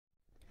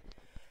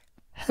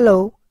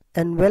Hello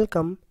and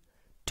welcome.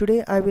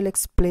 Today I will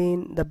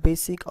explain the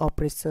basic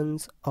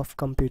operations of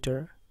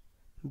computer.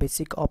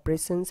 Basic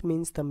operations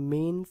means the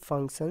main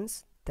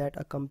functions that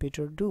a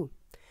computer do.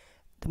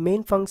 The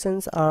main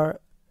functions are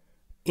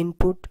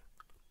input,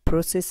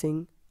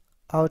 processing,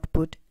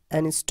 output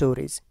and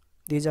storage.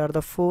 These are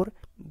the four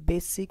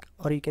basic,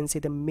 or you can say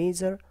the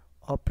major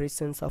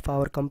operations of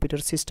our computer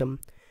system.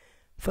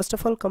 First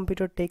of all,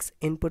 computer takes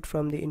input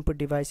from the input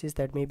devices,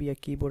 that may be a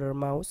keyboard or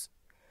mouse.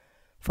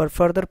 For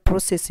further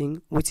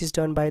processing, which is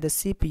done by the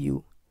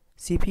CPU,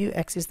 CPU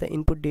accesses the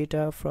input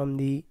data from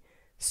the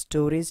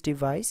storage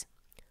device.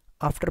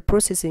 After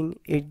processing,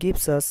 it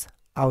gives us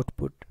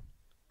output.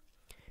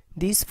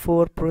 These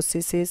four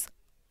processes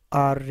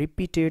are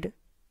repeated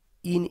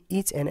in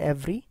each and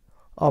every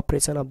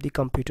operation of the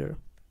computer.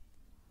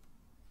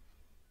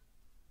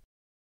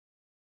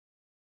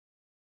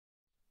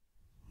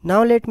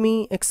 Now let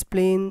me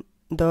explain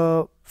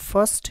the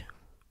first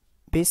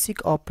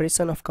basic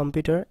operation of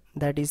computer,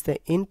 that is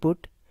the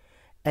input.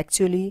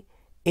 Actually,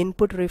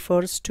 input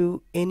refers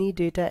to any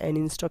data and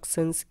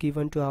instructions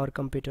given to our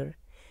computer.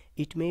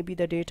 It may be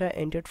the data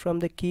entered from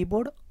the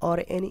keyboard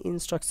or any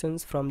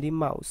instructions from the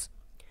mouse.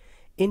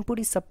 Input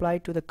is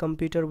supplied to the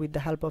computer with the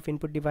help of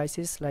input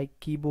devices like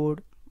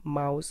keyboard,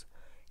 mouse,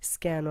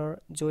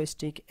 scanner,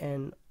 joystick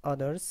and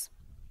others.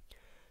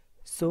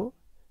 So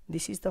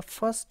this is the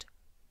first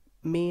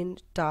main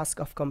task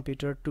of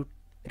computer, to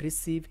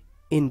receive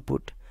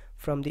input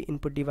from the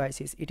input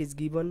devices. It is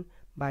given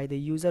by the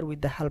user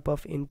with the help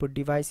of input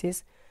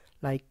devices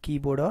like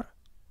keyboard or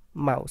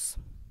mouse.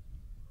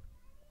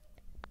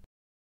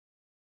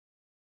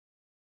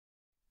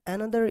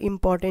 Another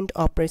important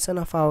operation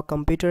of our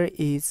computer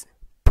is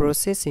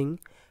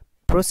processing.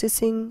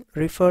 Processing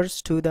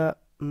refers to the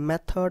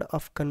method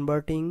of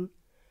converting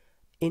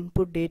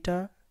input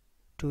data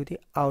to the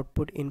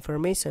output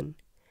information.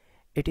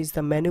 It is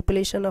the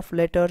manipulation of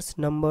letters,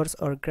 numbers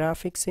or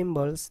graphic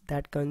symbols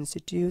that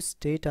constitutes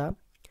data,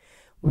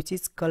 which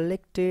is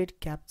collected,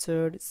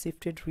 captured,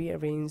 sifted,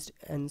 rearranged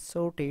and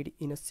sorted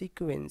in a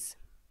sequence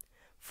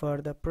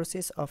for the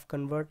process of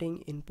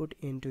converting input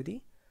into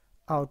the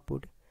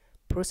output.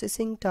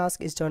 Processing task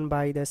is done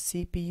by the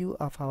CPU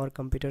of our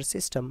computer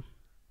system.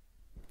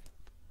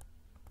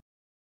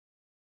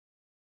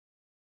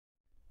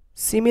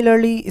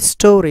 Similarly,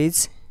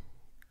 storage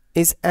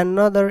is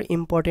another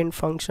important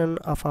function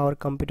of our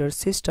computer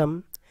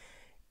system.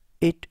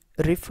 It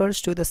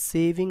refers to the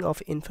saving of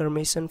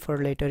information for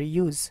later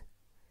use.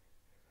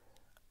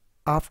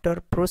 After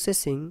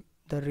processing,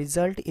 the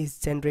result is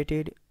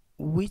generated,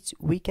 which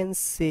we can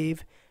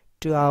save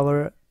to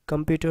our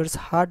computer's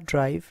hard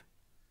drive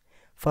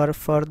for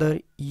further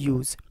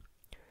use.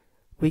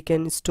 We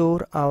can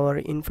store our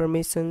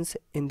informations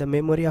in the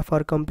memory of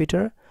our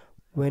computer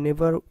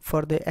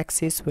for the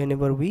access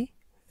whenever we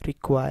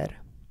require.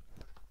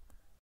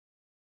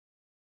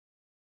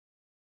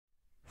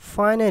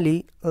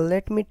 Finally,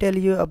 let me tell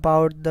you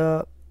about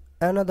the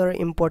another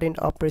important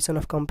operation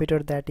of computer,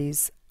 that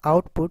is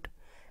output.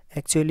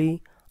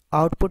 Actually,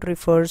 output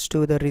refers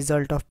to the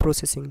result of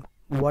processing.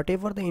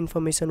 Whatever the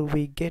information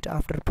we get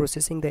after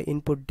processing the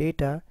input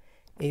data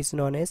is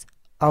known as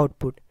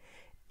output.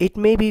 It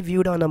may be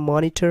viewed on a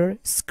monitor,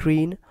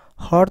 screen,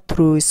 heard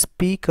through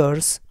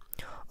speakers,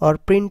 or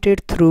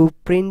printed through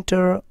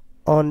printer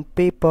on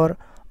paper,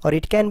 or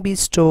it can be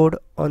stored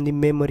on the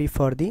memory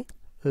for the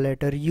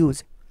later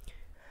use.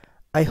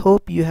 I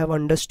hope you have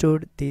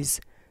understood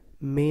these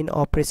main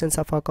operations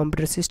of our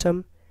computer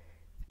system.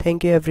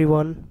 Thank you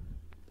everyone.